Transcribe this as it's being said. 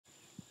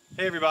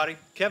Hey everybody,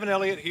 Kevin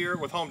Elliott here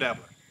with Home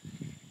Dabbler.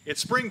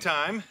 It's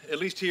springtime, at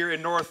least here in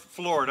North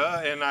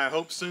Florida, and I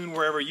hope soon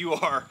wherever you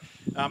are.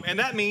 And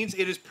that means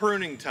it is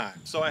pruning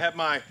time. So I have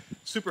my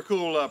super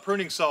cool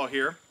pruning saw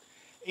here.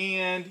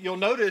 And you'll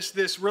notice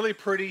this really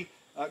pretty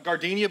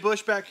gardenia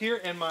bush back here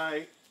and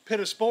my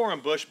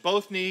pittosporum bush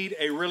both need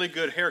a really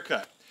good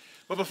haircut.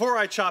 But before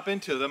I chop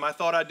into them, I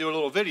thought I'd do a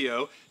little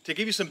video to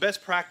give you some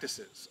best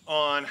practices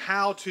on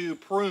how to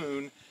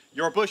prune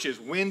your bushes,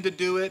 when to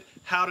do it,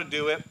 how to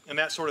do it, and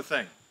that sort of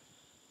thing.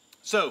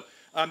 So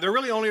there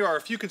really only are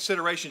a few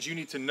considerations you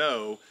need to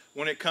know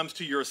when it comes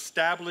to your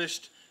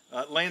established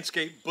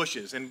landscape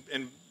bushes.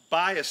 And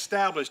by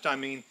established, I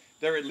mean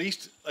they're at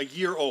least a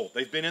year old.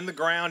 They've been in the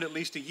ground at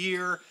least a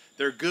year.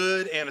 They're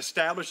good and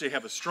established. They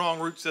have a strong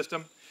root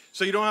system.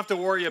 So you don't have to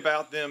worry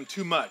about them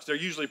too much. They're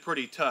usually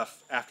pretty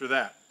tough after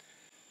that.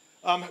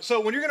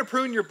 So when you're going to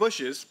prune your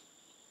bushes,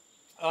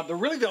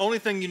 really the only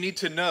thing you need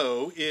to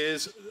know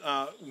is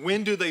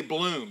when do they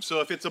bloom.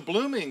 So if it's a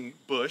blooming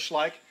bush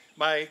like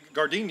my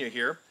gardenia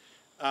here,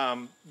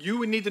 you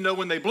would need to know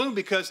when they bloom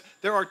because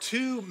there are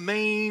two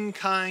main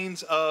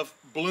kinds of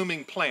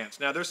blooming plants.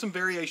 Now there's some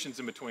variations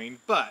in between,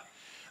 but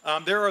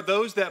there are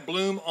those that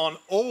bloom on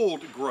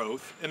old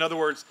growth. In other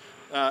words,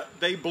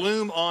 they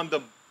bloom on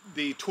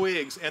the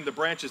twigs and the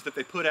branches that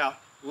they put out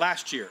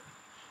last year.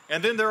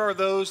 And then there are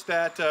those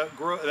that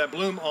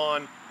bloom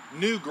on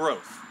new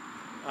growth.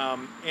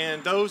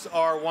 And those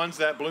are ones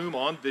that bloom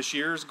on this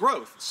year's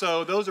growth.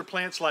 So those are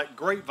plants like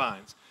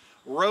grapevines.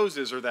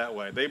 Roses are that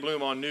way. They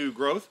bloom on new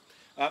growth.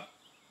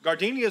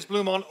 Gardenias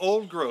bloom on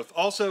old growth.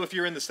 Also, if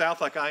you're in the south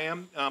like I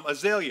am,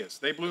 azaleas,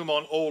 they bloom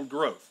on old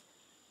growth.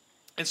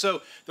 And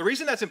so the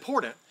reason that's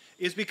important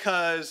is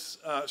because,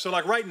 so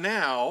like right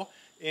now,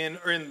 in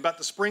about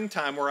the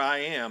springtime where I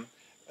am,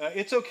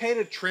 it's okay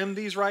to trim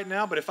these right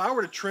now, but if I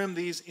were to trim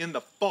these in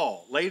the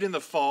fall, late in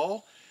the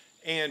fall,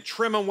 and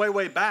trim them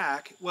way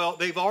back, well,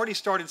 they've already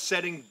started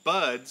setting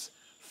buds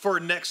for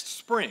next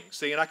spring.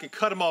 See, and I can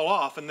cut them all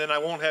off and then I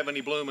won't have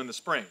any bloom in the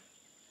spring.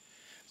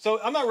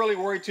 So I'm not really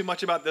worried too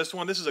much about this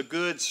one. This is a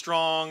good,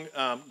 strong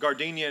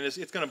gardenia and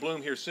it's gonna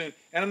bloom here soon.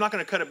 And I'm not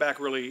gonna cut it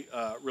back really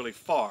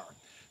far.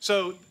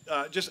 So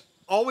just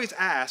always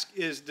ask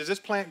does this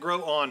plant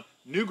grow on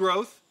new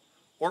growth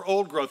or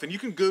old growth? And you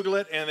can Google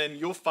it and then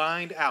you'll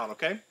find out,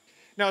 okay?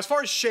 Now, as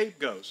far as shape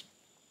goes,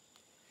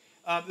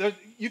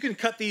 you can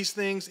cut these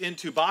things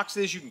into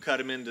boxes. You can cut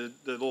them into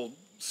the little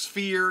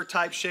sphere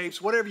type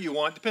shapes, whatever you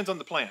want. Depends on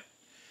the plant.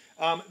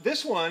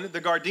 This one,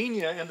 the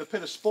gardenia and the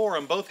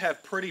pittosporum, both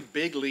have pretty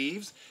big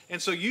leaves.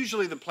 And so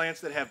usually the plants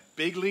that have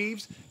big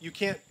leaves, you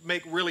can't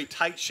make really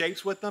tight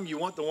shapes with them. You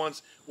want the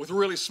ones with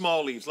really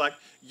small leaves like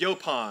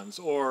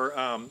yopons or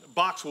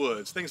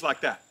boxwoods, things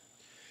like that.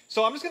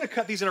 So I'm just going to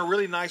cut these in a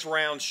really nice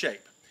round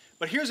shape.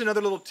 But here's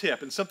another little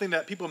tip and something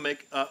that people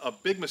make a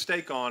big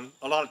mistake on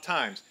a lot of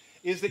times.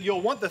 Is that you'll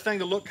want the thing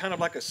to look kind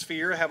of like a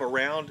sphere, have a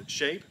round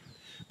shape,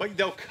 but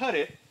they'll cut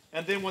it,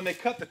 and then when they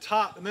cut the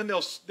top, and then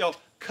they'll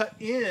cut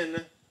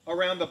in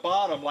around the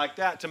bottom like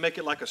that to make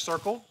it like a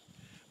circle.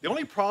 The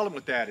only problem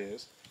with that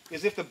is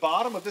if the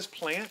bottom of this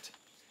plant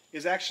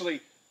is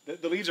actually,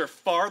 the leaves are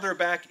farther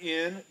back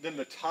in than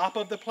the top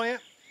of the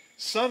plant,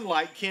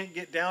 sunlight can't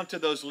get down to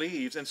those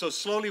leaves, and so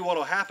slowly what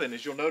will happen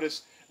is you'll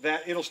notice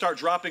that it'll start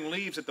dropping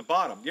leaves at the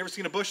bottom. You ever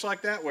seen a bush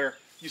like that where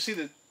you see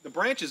the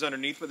branches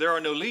underneath, but there are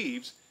no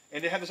leaves,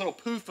 and they have this little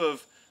poof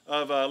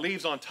of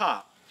leaves on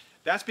top?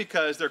 That's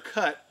because they're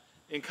cut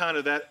in kind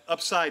of that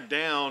upside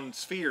down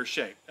sphere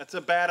shape. That's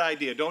a bad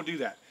idea. Don't do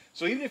that.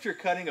 So even if you're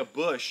cutting a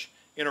bush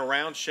in a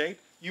round shape,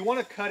 you want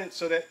to cut it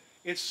so that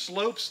it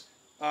slopes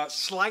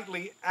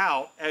slightly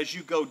out as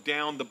you go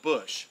down the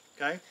bush.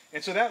 Okay?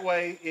 And so that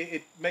way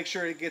it makes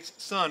sure it gets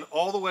sun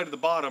all the way to the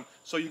bottom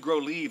so you grow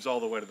leaves all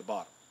the way to the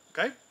bottom.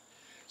 Okay?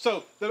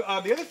 So the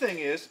other thing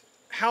is,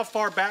 how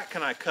far back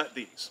can I cut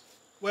these?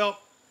 Well,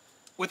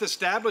 with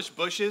established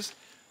bushes,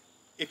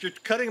 if you're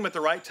cutting them at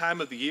the right time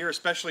of the year,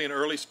 especially in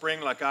early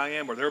spring like I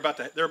am, where they're about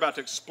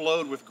to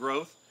explode with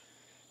growth,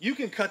 you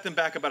can cut them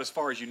back about as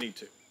far as you need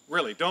to.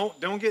 Really,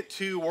 don't get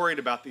too worried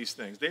about these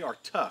things. They are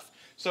tough.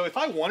 So if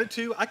I wanted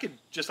to, I could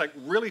just like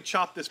really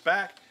chop this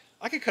back.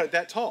 I could cut it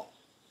that tall.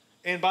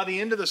 And by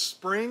the end of the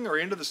spring or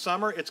end of the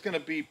summer, it's going to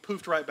be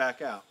poofed right back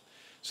out.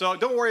 So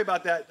don't worry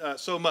about that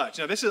so much.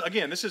 Now this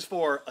is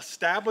for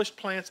established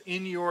plants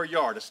in your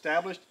yard,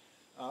 established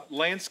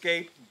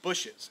landscape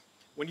bushes.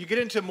 When you get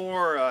into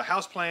more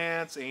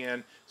houseplants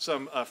and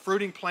some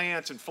fruiting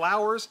plants and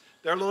flowers,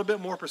 they're a little bit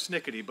more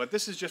persnickety, but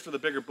this is just for the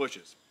bigger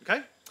bushes,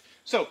 okay?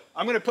 So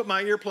I'm going to put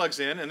my earplugs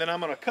in and then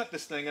I'm going to cut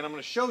this thing and I'm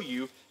going to show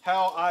you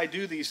how I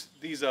do these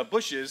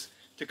bushes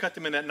to cut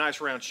them in that nice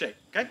round shape,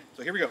 okay?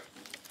 So here we go.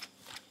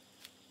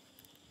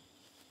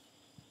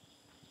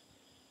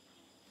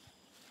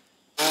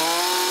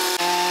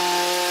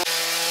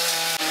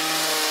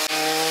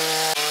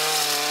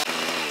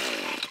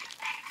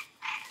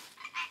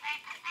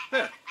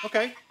 There,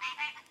 okay,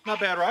 not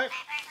bad, right?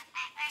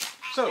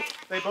 So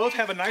they both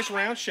have a nice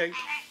round shape.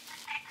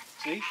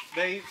 See,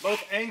 they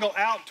both angle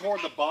out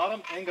toward the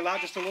bottom, angle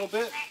out just a little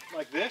bit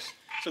like this.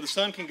 so the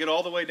sun can get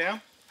all the way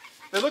down.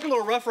 They look a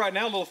little rough right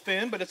now, a little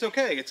thin, but it's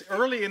okay. It's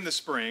early in the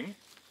spring.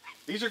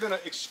 These are going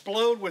to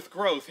explode with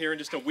growth here in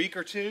just a week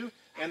or two.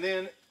 And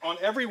then on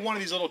every one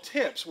of these little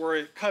tips where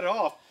it cut it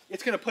off,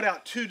 it's going to put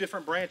out 2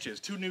 different branches,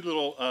 2 new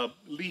little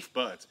leaf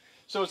buds.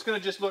 So it's going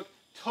to just look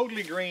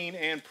totally green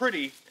and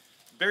pretty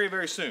very,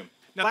 very soon.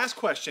 Now, last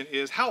question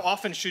is, how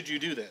often should you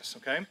do this,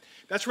 okay?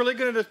 That's really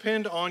going to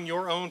depend on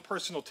your own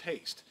personal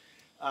taste.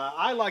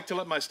 I like to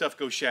let my stuff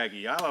go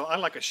shaggy. I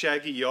like a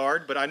shaggy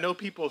yard, but I know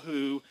people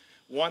who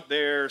want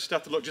their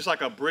stuff to look just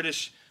like a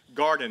British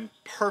garden,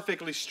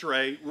 perfectly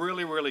straight,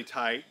 really, really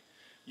tight.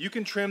 You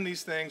can trim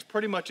these things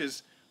pretty much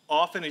as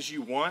often as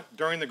you want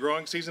during the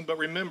growing season, but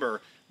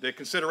remember the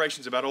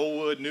considerations about old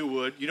wood, new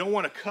wood. You don't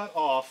want to cut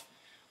off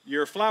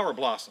your flower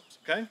blossoms,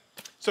 okay?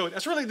 So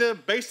that's really the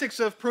basics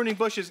of pruning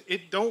bushes.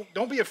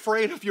 Don't be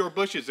afraid of your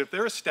bushes. If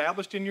they're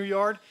established in your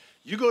yard,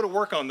 you go to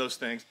work on those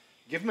things.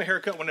 Give them a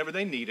haircut whenever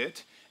they need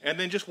it, and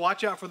then just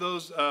watch out for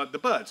those the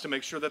buds to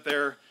make sure that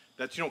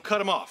you don't cut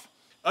them off.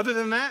 Other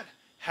than that,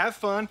 have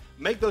fun,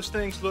 make those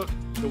things look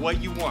the way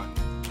you want.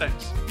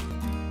 Thanks.